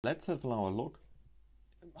Let's have now a look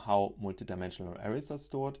how multidimensional arrays are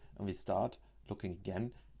stored, and we start looking again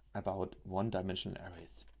about one-dimensional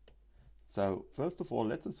arrays. So first of all,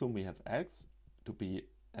 let's assume we have X to be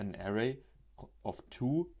an array of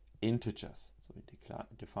two integers. So we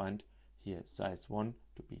defined here size 1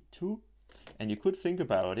 to be 2, and you could think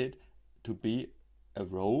about it to be a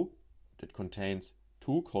row that contains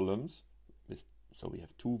two columns so we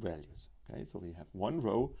have two values. Okay, so we have one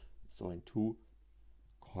row storing two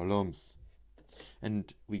columns,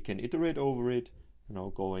 and we can iterate over it,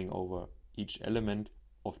 going over each element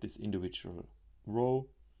of this individual row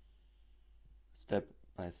step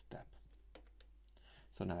by step.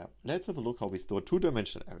 So now let's have a look how we store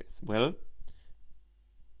two-dimensional arrays. Well,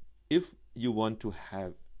 if you want to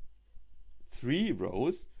have three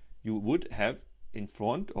rows, you would have in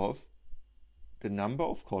front of the number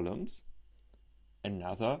of columns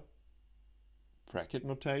another bracket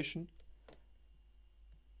notation,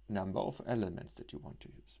 number of elements that you want to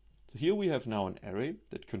use. So here we have now an array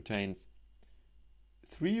that contains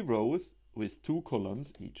three rows with two columns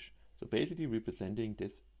each. So basically representing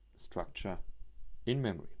this structure in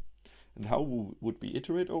memory. And how would we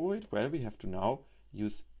iterate over it? Well, we have to now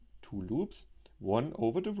use two loops, one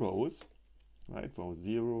over the rows, right? Row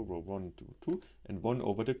 0, row 1, 2, 2, and one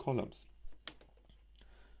over the columns.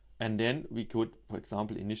 And then we could, for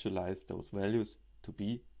example, initialize those values to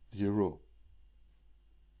be 0.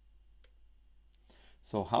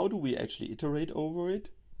 So how do we actually iterate over it?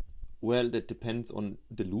 Well, that depends on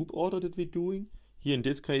the loop order that we're doing. Here in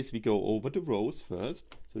this case, we go over the rows first.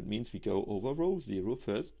 So it means we go over row 0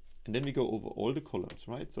 first, and then we go over all the columns,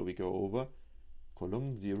 right? So we go over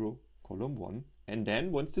column 0, column 1. And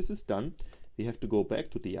then once this is done, we have to go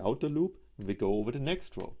back to the outer loop and we go over the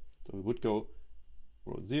next row. So we would go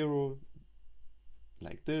row 0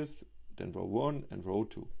 like this, then row 1 and row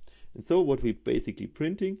 2. And so what we're basically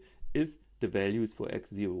printing is the values for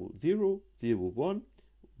x0, 0, 0, 1,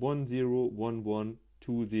 1, 0, 1, 1,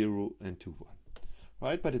 2, 0, and 2, 1.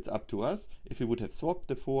 Right, but it's up to us. If we would have swapped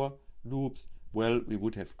the four loops, well, we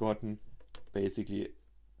would have gotten basically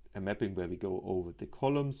a mapping where we go over the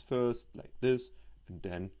columns first, like this, and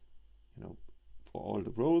then, for all the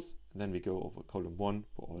rows, and then we go over column 1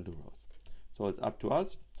 for all the rows. So it's up to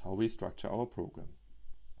us how we structure our program.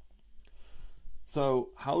 So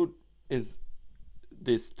how is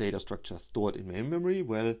this data structure stored in main memory?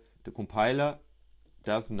 Well, the compiler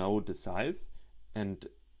does know the size and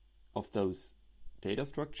of those data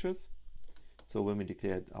structures. So when we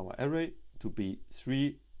declared our array to be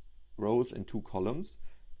 3 rows and 2 columns,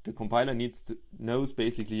 the compiler knows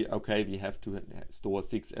basically, okay, we have to store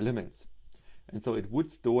 6 elements. And so it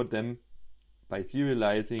would store them by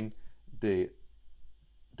serializing the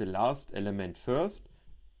last element first.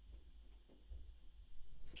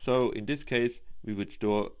 So in this case, we would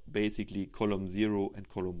store basically column 0 and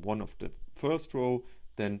column 1 of the first row.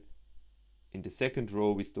 Then in the second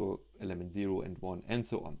row, we store element 0 and 1, and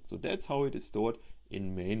so on. So that's how it is stored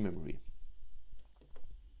in main memory.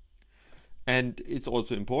 And it's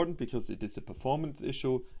also important because it is a performance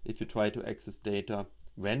issue. If you try to access data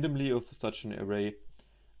randomly of such an array,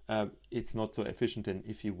 it's not so efficient than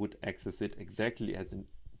if you would access it exactly as in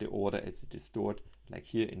the order as it is stored, like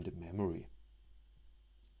here in the memory.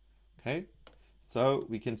 Okay, so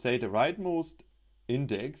we can say the rightmost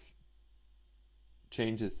index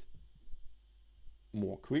changes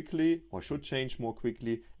more quickly, or should change more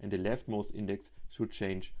quickly, and the leftmost index should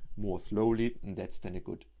change more slowly, and that's then a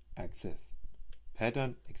good access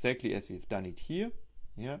pattern, exactly as we've done it here,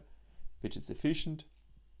 which is efficient.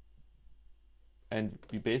 And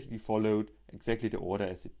we basically followed exactly the order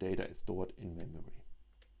as the data is stored in memory.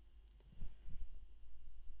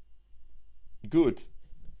 Good.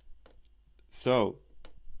 So,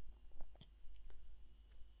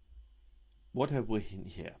 what have we in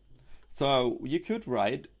here? So you could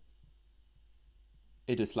write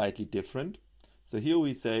it is slightly different. So here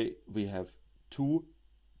we say we have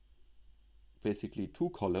basically two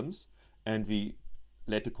columns, and we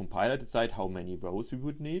let the compiler decide how many rows we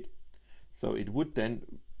would need. So it would then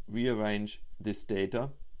rearrange this data,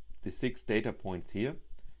 the 6 data points here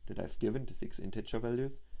that I've given, the 6 integer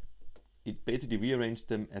values. It basically rearranged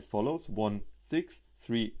them as follows: 1, 6,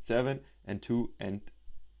 3, 7, and 2, and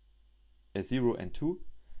 0 and 2,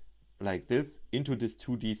 like this, into this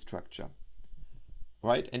 2D structure.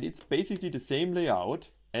 Right, and it's basically the same layout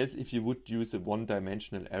as if you would use a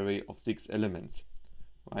one-dimensional array of 6 elements.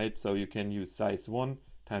 Right, so you can use size 1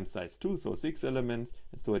 times size 2, so 6 elements,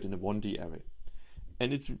 and store it in a 1D array.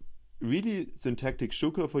 And it's really syntactic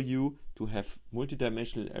sugar for you to have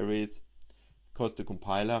multidimensional arrays, because the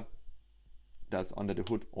compiler does under the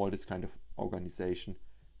hood all this kind of organization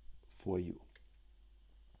for you.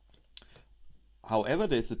 However,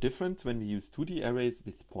 there's a difference when we use 2D arrays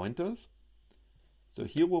with pointers. So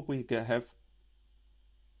here what we have,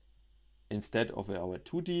 instead of our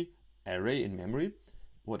 2D array in memory,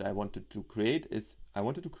 what I wanted to create is, I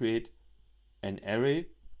wanted to create an array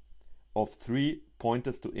of 3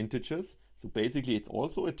 pointers to integers. So basically it's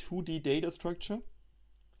also a 2D data structure.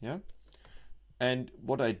 Yeah. And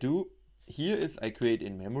what I do here is I create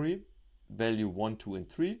in memory value 1, 2, and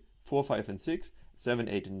 3, 4, 5, and 6, 7,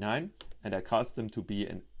 8, and 9, and I cast them to be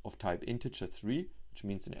of type integer 3, which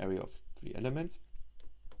means an array of 3 elements.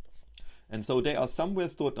 And so they are somewhere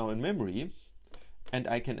stored now in memory, and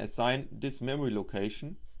I can assign this memory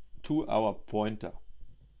location to our pointer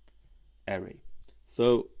array.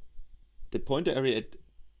 So the pointer array at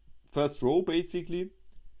first row basically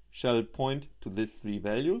shall point to these 3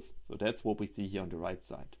 values. So that's what we see here on the right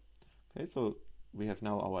side. Okay, so we have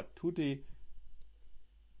now our 2D,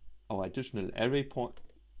 our additional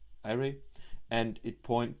array and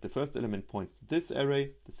the first element points to this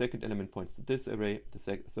array, the second element points to this array, the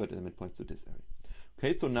third element points to this array.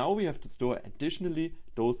 Okay, so now we have to store additionally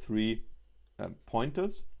those 3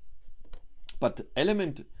 pointers, but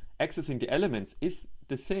accessing the elements is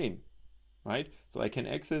the same, right? So I can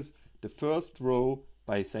access the first row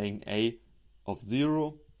by saying a of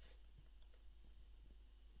 0,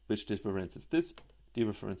 which dereferences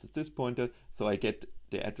this pointer, so I get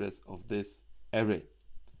the address of this array.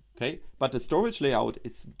 Okay, but the storage layout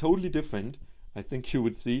is totally different, I think you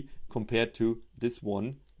would see, compared to this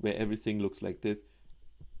one where everything looks like this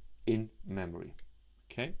in memory.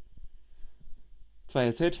 Okay, so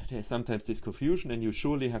I said there's sometimes this confusion, and you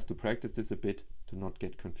surely have to practice this a bit to not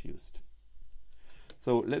get confused.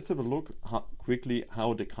 So let's have a look quickly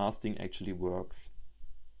how the casting actually works.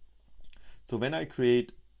 So when I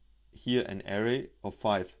create here an array of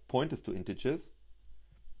 5 pointers to integers,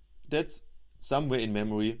 that's somewhere in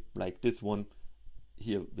memory, like this one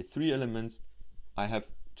here with 3 elements. I have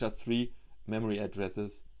just 3 memory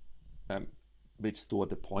addresses which store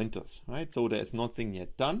the pointers, right? So there's nothing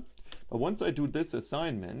yet done. But once I do this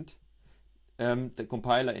assignment, the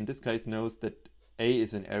compiler in this case knows that A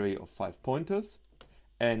is an array of 5 pointers,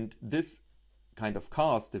 and this kind of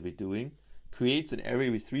cast that we're doing creates an array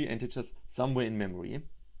with 3 integers somewhere in memory.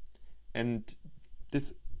 And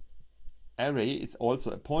this array is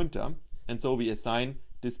also a pointer, and so we assign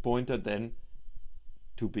this pointer then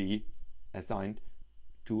to be assigned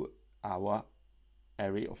to our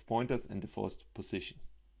array of pointers in the first position.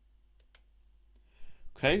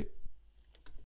 Okay,